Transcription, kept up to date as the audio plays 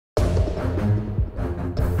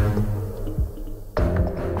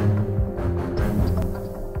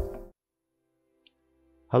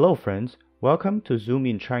Hello friends, welcome to Zoom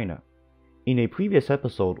in China. In a previous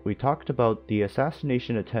episode, we talked about the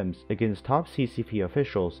assassination attempts against top CCP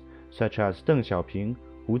officials such as Deng Xiaoping,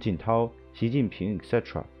 Hu Jintao, Xi Jinping,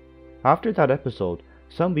 etc. After that episode,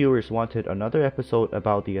 some viewers wanted another episode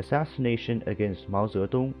about the assassination against Mao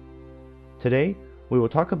Zedong. Today, we will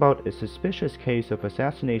talk about a suspicious case of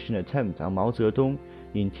assassination attempt on Mao Zedong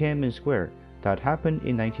in Tiananmen Square that happened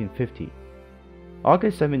in 1950.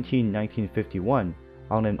 August 17, 1951,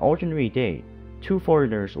 on an ordinary day, two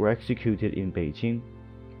foreigners were executed in Beijing.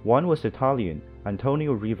 One was Italian,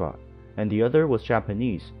 Antonio Riva, and the other was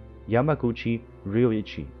Japanese, Yamaguchi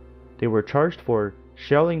Ryoichi. They were charged for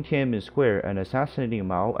shelling Tiananmen Square and assassinating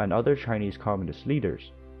Mao and other Chinese communist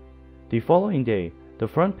leaders. The following day, the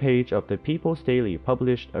front page of the People's Daily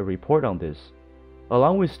published a report on this,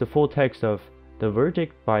 along with the full text of the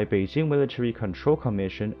verdict by Beijing Military Control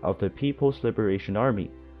Commission of the People's Liberation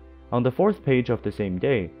Army. On the fourth page of the same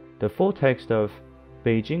day, the full text of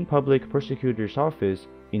Beijing Public Prosecutor's Office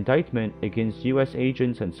indictment against U.S.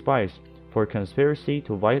 agents and spies for conspiracy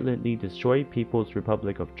to violently destroy People's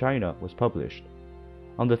Republic of China was published.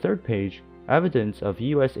 On the third page, evidence of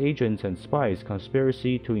U.S. agents and spies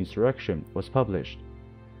conspiracy to insurrection was published.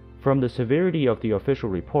 From the severity of the official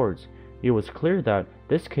reports, it was clear that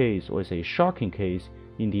this case was a shocking case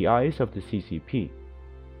in the eyes of the CCP.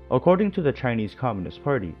 According to the Chinese Communist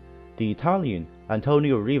Party, the Italian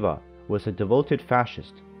Antonio Riva was a devoted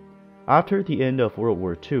fascist. After the end of World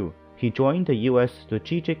War II, he joined the U.S.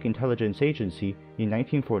 Strategic Intelligence Agency in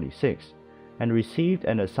 1946 and received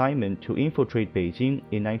an assignment to infiltrate Beijing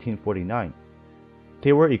in 1949.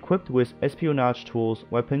 They were equipped with espionage tools,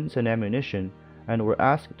 weapons, and ammunition, and were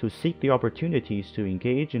asked to seek the opportunities to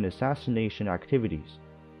engage in assassination activities.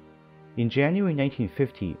 In January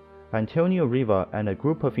 1950, Antonio Riva and a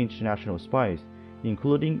group of international spies,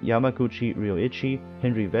 including Yamaguchi Ryoichi,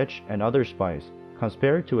 Henry Vetch, and other spies,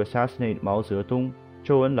 conspired to assassinate Mao Zedong,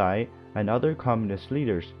 Zhou Enlai, and other communist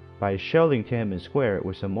leaders by shelling Tiananmen Square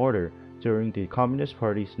with a mortar during the Communist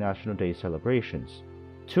Party's National Day celebrations.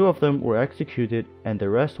 Two of them were executed and the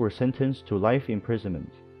rest were sentenced to life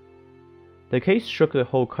imprisonment. The case shook the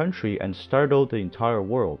whole country and startled the entire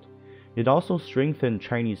world. It also strengthened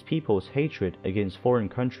Chinese people's hatred against foreign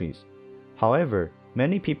countries. However,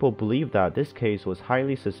 many people believe that this case was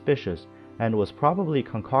highly suspicious and was probably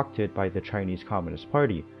concocted by the Chinese Communist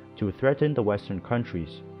Party to threaten the Western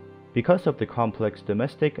countries. Because of the complex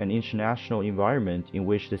domestic and international environment in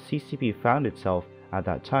which the CCP found itself at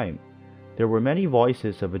that time, there were many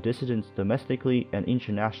voices of dissidents domestically and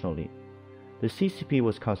internationally. The CCP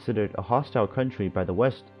was considered a hostile country by the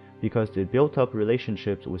West because it built up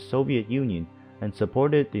relationships with Soviet Union and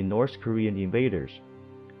supported the North Korean invaders.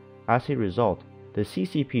 As a result, the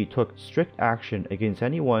CCP took strict action against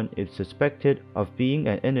anyone it suspected of being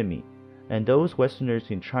an enemy, and those Westerners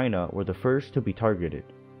in China were the first to be targeted.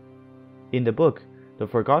 In the book, The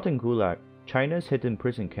Forgotten Gulag, China's Hidden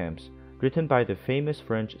Prison Camps, written by the famous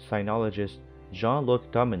French sinologist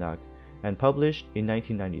Jean-Luc Domenach and published in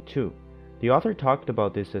 1992, the author talked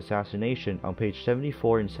about this assassination on page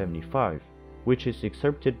 74 and 75, which is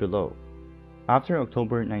excerpted below. After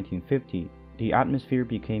October 1950, the atmosphere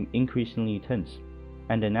became increasingly tense,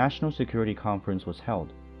 and a national security conference was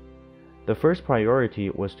held. The first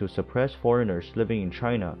priority was to suppress foreigners living in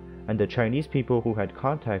China and the Chinese people who had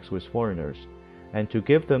contacts with foreigners, and to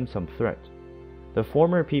give them some threat. The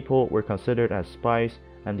former people were considered as spies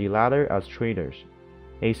and the latter as traitors.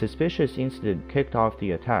 A suspicious incident kicked off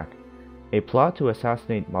the attack, a plot to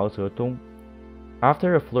assassinate Mao Zedong.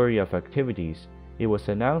 After a flurry of activities, it was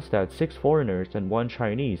announced that 6 foreigners and 1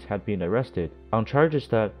 Chinese had been arrested on charges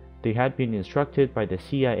that they had been instructed by the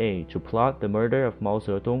CIA to plot the murder of Mao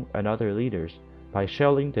Zedong and other leaders by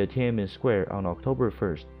shelling the Tiananmen Square on October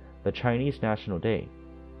 1st, the Chinese National Day.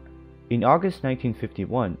 In August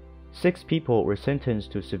 1951, 6 people were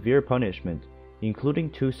sentenced to severe punishment,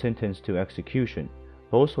 including 2 sentenced to execution.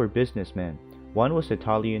 Both were businessmen. One was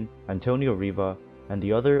Italian, Antonio Riva, and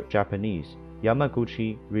the other Japanese,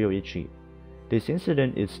 Yamaguchi Ryoichi. This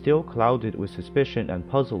incident is still clouded with suspicion and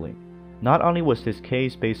puzzling. Not only was this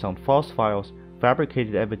case based on false files,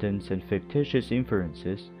 fabricated evidence, and fictitious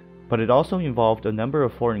inferences, but it also involved a number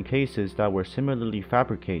of foreign cases that were similarly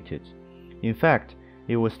fabricated. In fact,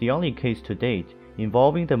 it was the only case to date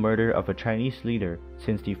involving the murder of a Chinese leader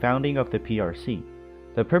since the founding of the PRC.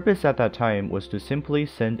 The purpose at that time was to simply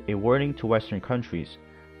send a warning to Western countries.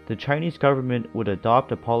 The Chinese government would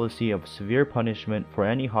adopt a policy of severe punishment for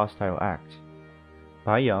any hostile act.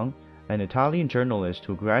 Bai Yang, an Italian journalist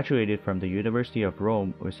who graduated from the University of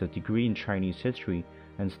Rome with a degree in Chinese history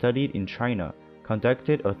and studied in China,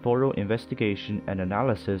 conducted a thorough investigation and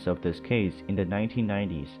analysis of this case in the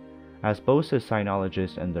 1990s. As both a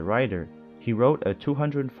sinologist and the writer, he wrote a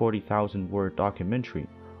 240,000-word documentary,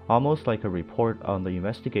 almost like a report on the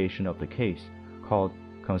investigation of the case, called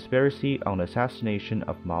Conspiracy on the Assassination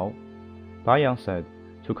of Mao. Baiyang said,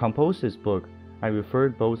 "To compose this book, I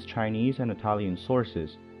referred both Chinese and Italian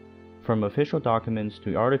sources, from official documents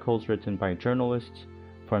to articles written by journalists,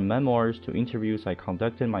 from memoirs to interviews I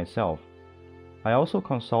conducted myself. I also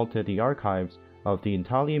consulted the archives of the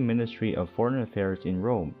Italian Ministry of Foreign Affairs in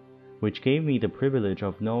Rome, which gave me the privilege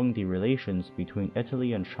of knowing the relations between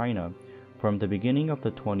Italy and China from the beginning of the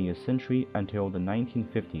 20th century until the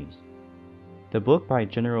 1950s. The book by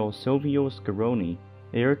General Silvio Scaroni,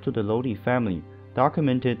 heir to the Lodi family,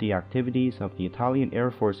 documented the activities of the Italian Air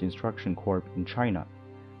Force Instruction Corps in China.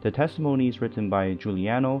 The testimonies written by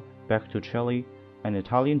Giuliano Bertuccelli, an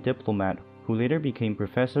Italian diplomat who later became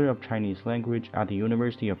professor of Chinese language at the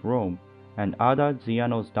University of Rome, and Ada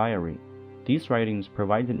Ziano's diary. These writings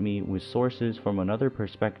provided me with sources from another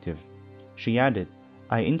perspective." She added,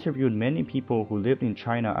 "I interviewed many people who lived in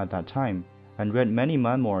China at that time and read many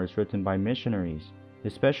memoirs written by missionaries,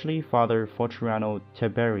 especially Father Fortunato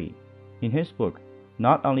Teberi. In his book,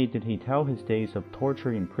 not only did he tell his days of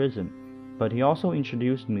torture in prison, but he also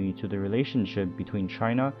introduced me to the relationship between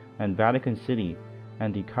China and Vatican City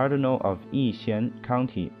and the Cardinal of Yixian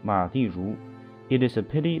County, Ma Diru. It is a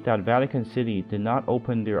pity that Vatican City did not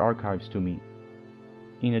open their archives to me."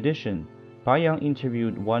 In addition, Baiyang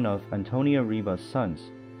interviewed one of Antonia Riva's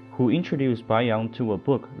sons, who introduced Baiyang to a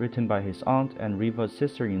book written by his aunt and Riva's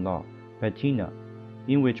sister-in-law, Bettina,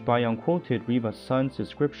 in which Baiyang quoted Riva's son's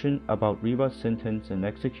description about Riva's sentence and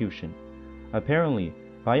execution. Apparently,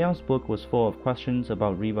 Baiyang's book was full of questions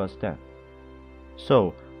about Riva's death.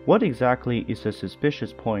 So, what exactly is the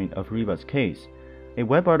suspicious point of Riva's case? A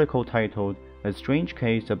web article titled "A Strange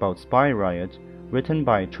Case About Spy Riot," written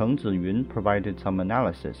by Cheng Ziyun, provided some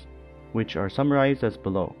analysis, which are summarized as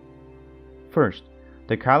below. First,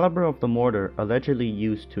 the caliber of the mortar allegedly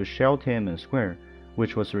used to shell Tiananmen Square,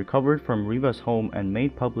 which was recovered from Riva's home and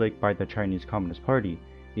made public by the Chinese Communist Party,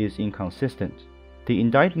 is inconsistent. The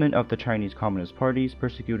indictment of the Chinese Communist Party's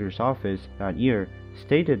prosecutor's office that year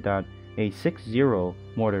stated that a 6.0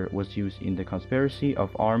 mortar was used in the conspiracy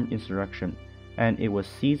of armed insurrection, and it was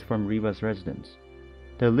seized from Riva's residence.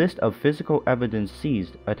 The list of physical evidence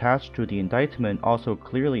seized attached to the indictment also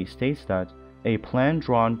clearly states that a plan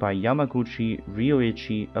drawn by Yamaguchi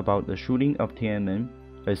Ryoichi about the shooting of Tiananmen,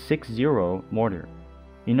 a 6.0 mortar.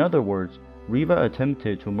 In other words, Riva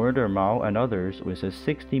attempted to murder Mao and others with a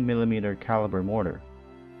 60mm caliber mortar.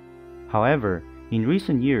 However, in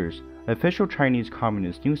recent years, official Chinese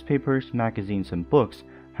Communist newspapers, magazines, and books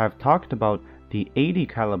have talked about the 80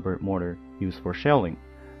 caliber mortar used for shelling.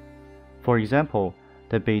 For example,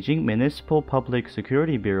 the Beijing Municipal Public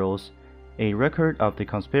Security Bureau's A Record of the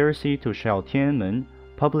Conspiracy to Shell Tiananmen,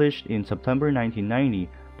 published in September 1990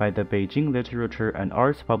 by the Beijing Literature and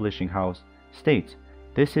Arts Publishing House, states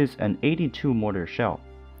this is an 82 mortar shell.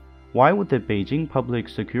 Why would the Beijing Public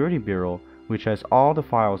Security Bureau, which has all the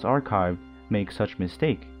files archived, make such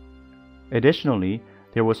mistake? Additionally,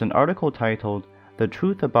 there was an article titled "The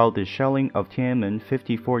Truth About the Shelling of Tiananmen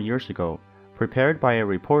 54 Years Ago," prepared by a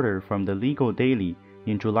reporter from the Legal Daily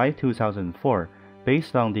in July 2004,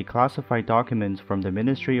 based on the classified documents from the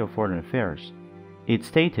Ministry of Foreign Affairs. It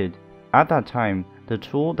stated, at that time, the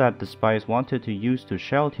tool that the spies wanted to use to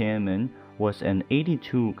shell Tiananmen was an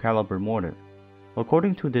 82 caliber mortar.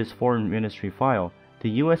 According to this Foreign Ministry file, the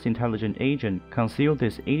U.S. intelligence agent concealed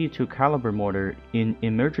this 82 caliber mortar in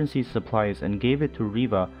emergency supplies and gave it to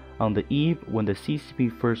Riva on the eve when the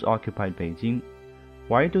CCP first occupied Beijing.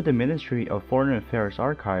 Why do the Ministry of Foreign Affairs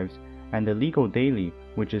archives and the Legal Daily,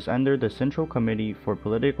 which is under the Central Committee for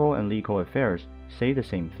Political and Legal Affairs, say the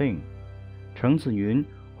same thing? Cheng Ziyun,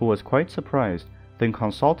 who was quite surprised, then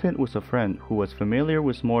consulted with a friend who was familiar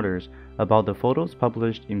with mortars about the photos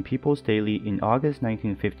published in People's Daily in August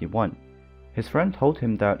 1951. His friend told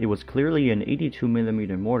him that it was clearly an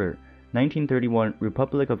 82mm mortar, 1931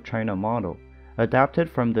 Republic of China model, adapted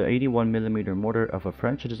from the 81mm mortar of a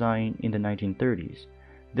French design in the 1930s.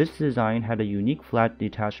 This design had a unique flat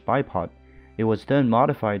detached bipod. It was then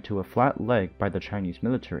modified to a flat leg by the Chinese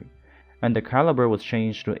military, and the caliber was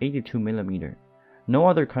changed to 82mm. No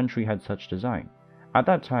other country had such design. At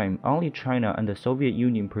that time, only China and the Soviet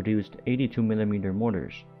Union produced 82mm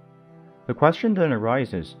mortars. The question then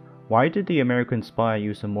arises, why did the American spy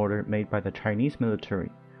use a mortar made by the Chinese military?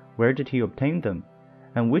 Where did he obtain them?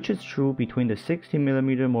 And which is true between the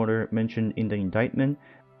 60mm mortar mentioned in the indictment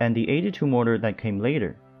and the 82 mortar that came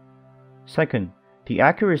later? Second, the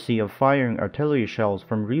accuracy of firing artillery shells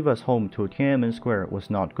from Riva's home to Tiananmen Square was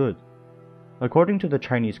not good. According to the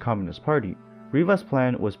Chinese Communist Party, Riva's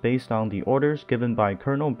plan was based on the orders given by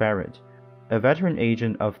Colonel Barrett, a veteran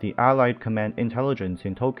agent of the Allied Command Intelligence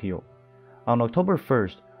in Tokyo. On October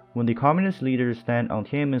 1st, when the communist leaders stand on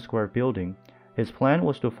Tiananmen Square building, his plan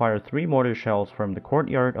was to fire 3 mortar shells from the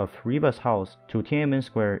courtyard of Riva's house to Tiananmen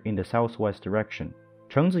Square in the southwest direction.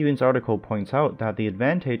 Cheng Ziyun's article points out that the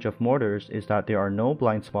advantage of mortars is that there are no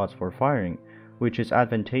blind spots for firing, which is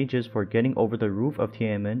advantageous for getting over the roof of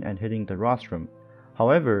Tiananmen and hitting the rostrum.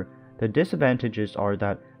 However, the disadvantages are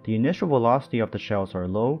that the initial velocity of the shells are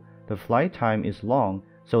low, the flight time is long,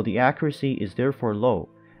 so the accuracy is therefore low,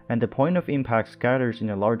 and the point of impact scatters in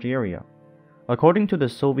a large area. According to the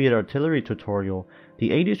Soviet artillery tutorial,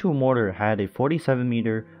 the 82 mortar had a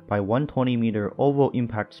 47-meter by 120-meter oval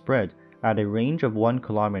impact spread at a range of 1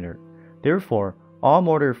 kilometer. Therefore, all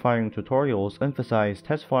mortar firing tutorials emphasize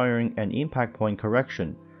test firing and impact point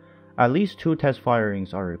correction. At least 2 test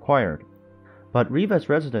firings are required. But Riva's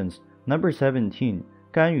residence, number 17,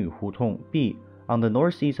 Ganyu Hutong B, on the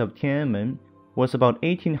northeast of Tiananmen, was about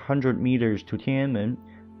 1,800 meters to Tiananmen,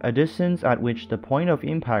 a distance at which the point of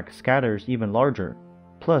impact scatters even larger.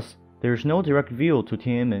 Plus, there is no direct view to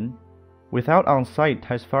Tiananmen. Without on-site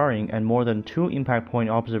test firing and more than 2 impact point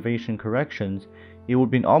observation corrections, it would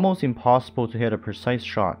be almost impossible to hit a precise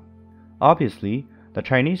shot. Obviously, the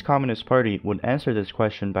Chinese Communist Party would answer this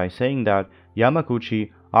question by saying that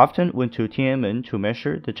Yamaguchi often went to Tiananmen to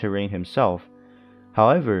measure the terrain himself.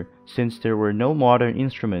 However, since there were no modern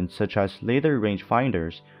instruments such as laser range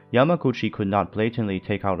finders, Yamaguchi could not blatantly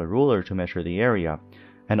take out a ruler to measure the area,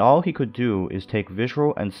 and all he could do is take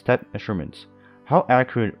visual and step measurements. How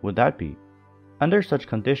accurate would that be? Under such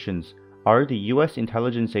conditions, are the US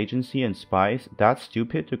intelligence agency and spies that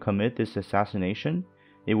stupid to commit this assassination?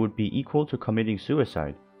 It would be equal to committing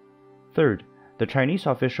suicide. Third, the Chinese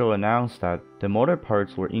official announced that the mortar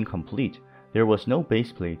parts were incomplete. There was no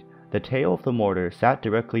baseplate. The tail of the mortar sat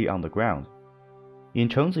directly on the ground. In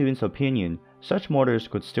Cheng Ziyun's opinion, such mortars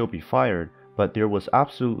could still be fired, but there was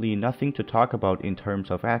absolutely nothing to talk about in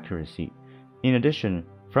terms of accuracy. In addition,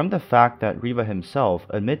 from the fact that Riva himself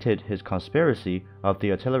admitted his conspiracy of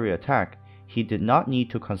the artillery attack, he did not need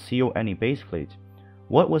to conceal any baseplate.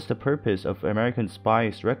 What was the purpose of American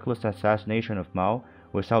spies' reckless assassination of Mao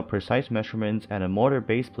without precise measurements and a mortar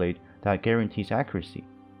baseplate that guarantees accuracy?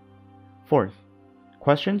 Fourth,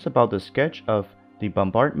 questions about the sketch of the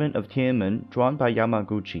Bombardment of Tiananmen drawn by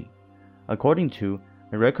Yamaguchi. According to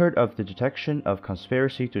a record of the detection of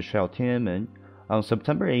conspiracy to shell Tiananmen, on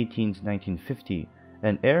September 18, 1950,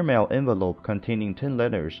 an airmail envelope containing 10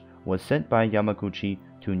 letters was sent by Yamaguchi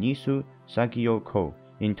to Nisu Sagyo Ko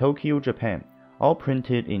in Tokyo, Japan, all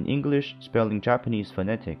printed in English spelling Japanese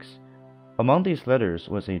phonetics. Among these letters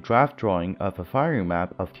was a draft drawing of a firing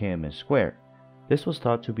map of Tiananmen Square. This was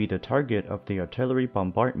thought to be the target of the artillery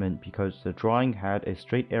bombardment because the drawing had a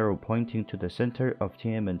straight arrow pointing to the center of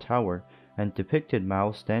Tiananmen Tower and depicted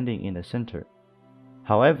Mao standing in the center.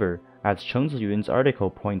 However, as Cheng Ziyun's article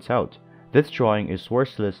points out, this drawing is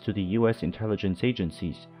worthless to the US intelligence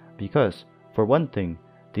agencies because, for one thing,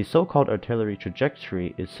 the so-called artillery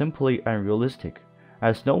trajectory is simply unrealistic,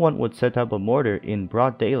 as no one would set up a mortar in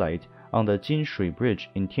broad daylight on the Jinshui Bridge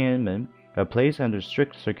in Tiananmen, a place under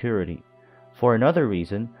strict security. For another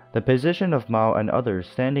reason, the position of Mao and others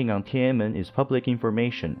standing on Tiananmen is public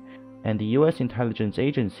information, and the US intelligence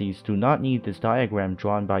agencies do not need this diagram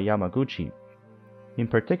drawn by Yamaguchi. In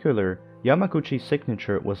particular, Yamaguchi's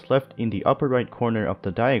signature was left in the upper right corner of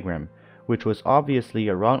the diagram, which was obviously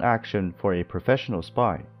a wrong action for a professional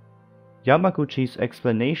spy. Yamaguchi's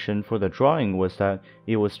explanation for the drawing was that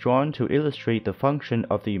it was drawn to illustrate the function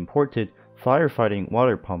of the imported firefighting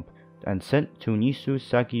water pump and sent to Nisu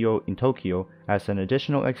Sagyo in Tokyo as an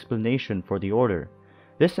additional explanation for the order.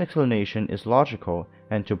 This explanation is logical,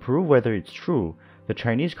 and to prove whether it's true, the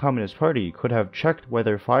Chinese Communist Party could have checked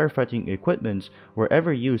whether firefighting equipments were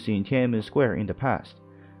ever used in Tiananmen Square in the past.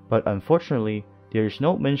 But unfortunately, there is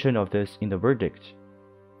no mention of this in the verdict.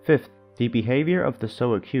 Fifth, the behavior of the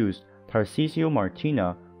so-accused Tarcisio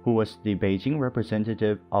Martina, who was the Beijing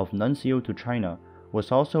representative of Nuncio to China,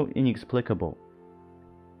 was also inexplicable.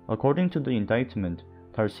 According to the indictment,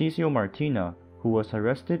 Tarcisio Martina, who was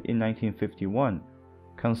arrested in 1951,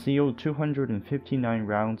 concealed 259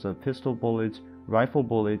 rounds of pistol bullets, rifle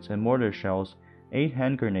bullets, and mortar shells, 8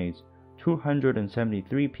 hand grenades,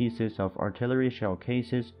 273 pieces of artillery shell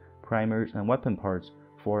cases, primers, and weapon parts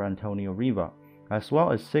for Antonio Riva, as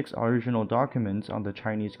well as 6 original documents on the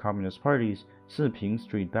Chinese Communist Party's Siping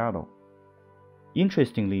Street battle.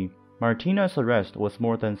 Interestingly, Martina's arrest was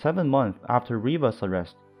more than 7 months after Riva's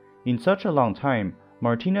arrest. In such a long time,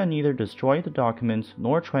 Martina neither destroyed the documents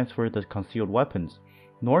nor transferred the concealed weapons,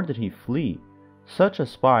 nor did he flee. Such a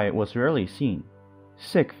spy was rarely seen.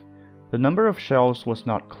 Sixth, the number of shells was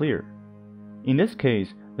not clear. In this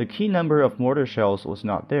case, the key number of mortar shells was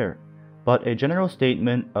not there, but a general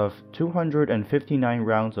statement of 259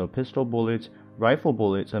 rounds of pistol bullets, rifle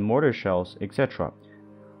bullets, and mortar shells, etc.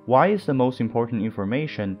 Why is the most important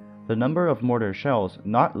information the number of mortar shells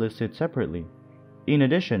not listed separately? In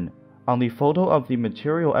addition, on the photo of the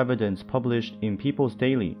material evidence published in People's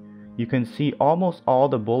Daily, you can see almost all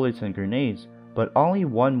the bullets and grenades, but only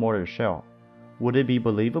one mortar shell. Would it be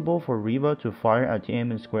believable for Riva to fire at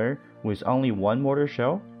Tiananmen Square with only one mortar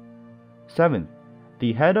shell? 7th,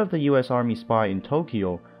 the head of the U.S. Army spy in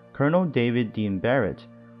Tokyo, Colonel David Dean Barrett,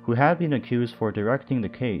 who had been accused for directing the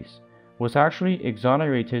case, was actually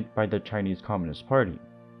exonerated by the Chinese Communist Party.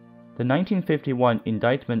 The 1951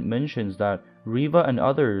 indictment mentions that Riva and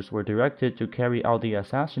others were directed to carry out the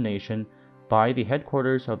assassination by the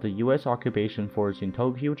headquarters of the U.S. occupation force in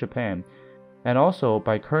Tokyo, Japan, and also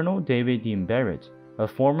by Colonel David Dean Barrett, a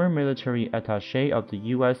former military attaché of the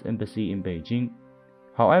U.S. Embassy in Beijing.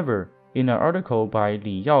 However, in an article by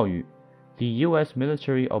Li Yaoyu, the U.S.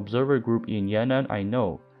 Military Observer Group in Yan'an I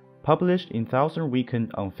Know, published in Thousand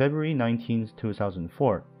Weekend on February 19,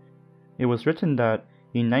 2004, it was written that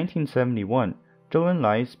in 1971,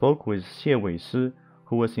 Zhongnanhai spoke with Xie Weisi,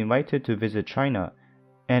 who was invited to visit China,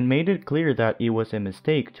 and made it clear that it was a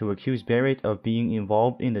mistake to accuse Barrett of being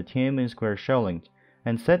involved in the Tiananmen Square shelling,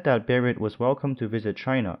 and said that Barrett was welcome to visit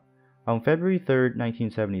China. On February 3,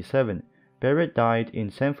 1977, Barrett died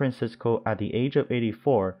in San Francisco at the age of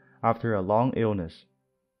 84 after a long illness.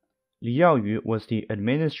 Li Yaoyu was the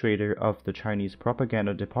administrator of the Chinese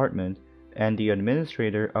Propaganda Department and the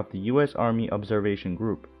administrator of the U.S. Army Observation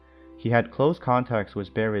Group. He had close contacts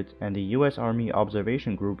with Barrett and the U.S. Army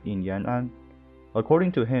Observation Group in Yan'an.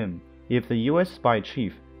 According to him, if the U.S. spy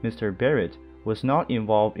chief, Mr. Barrett, was not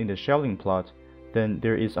involved in the shelling plot, then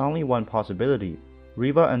there is only one possibility: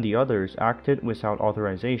 Riva and the others acted without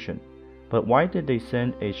authorization. But why did they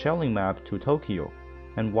send a shelling map to Tokyo?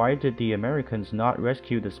 And why did the Americans not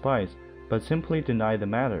rescue the spies, but simply deny the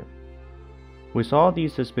matter? With all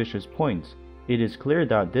these suspicious points, it is clear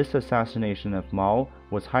that this assassination of Mao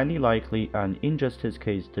was highly likely an injustice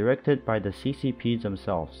case directed by the CCP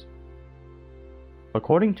themselves.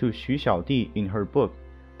 According to Xu Xiaodi in her book,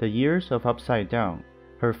 The Years of Upside Down,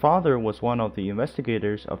 her father was one of the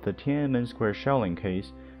investigators of the Tiananmen Square shelling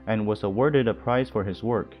case and was awarded a prize for his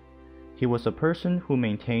work. He was a person who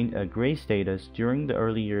maintained a gray status during the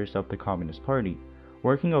early years of the Communist Party,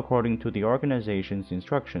 working according to the organization's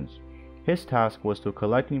instructions. His task was to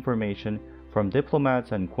collect information from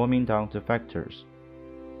diplomats and Kuomintang defectors.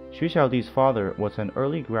 Xu Xiaodi's father was an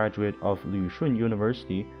early graduate of Lushun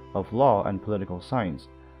University of Law and Political Science,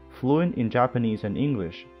 fluent in Japanese and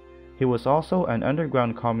English. He was also an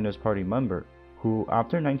underground Communist Party member who,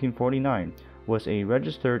 after 1949, was a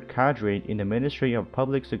registered cadre in the Ministry of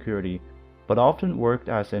Public Security, but often worked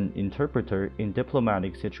as an interpreter in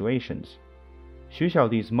diplomatic situations. Xu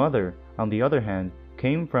Xiaodi's mother, on the other hand,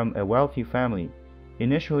 came from a wealthy family.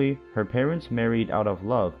 Initially, her parents married out of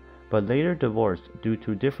love, but later divorced due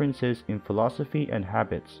to differences in philosophy and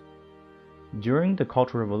habits. During the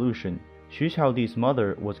Cultural Revolution, Xu Xiaodi's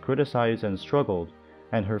mother was criticized and struggled,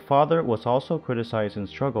 and her father was also criticized and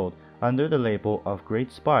struggled under the label of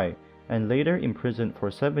Great Spy, and later imprisoned for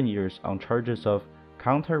 7 years on charges of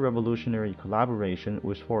counter-revolutionary collaboration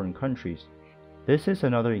with foreign countries. This is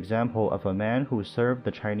another example of a man who served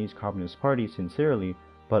the Chinese Communist Party sincerely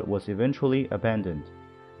but was eventually abandoned,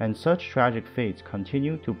 and such tragic fates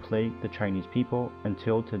continue to plague the Chinese people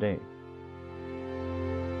until today.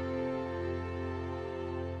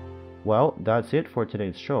 Well, that's it for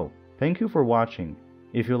today's show. Thank you for watching.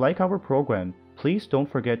 If you like our program, please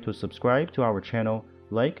don't forget to subscribe to our channel,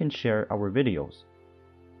 like and share our videos.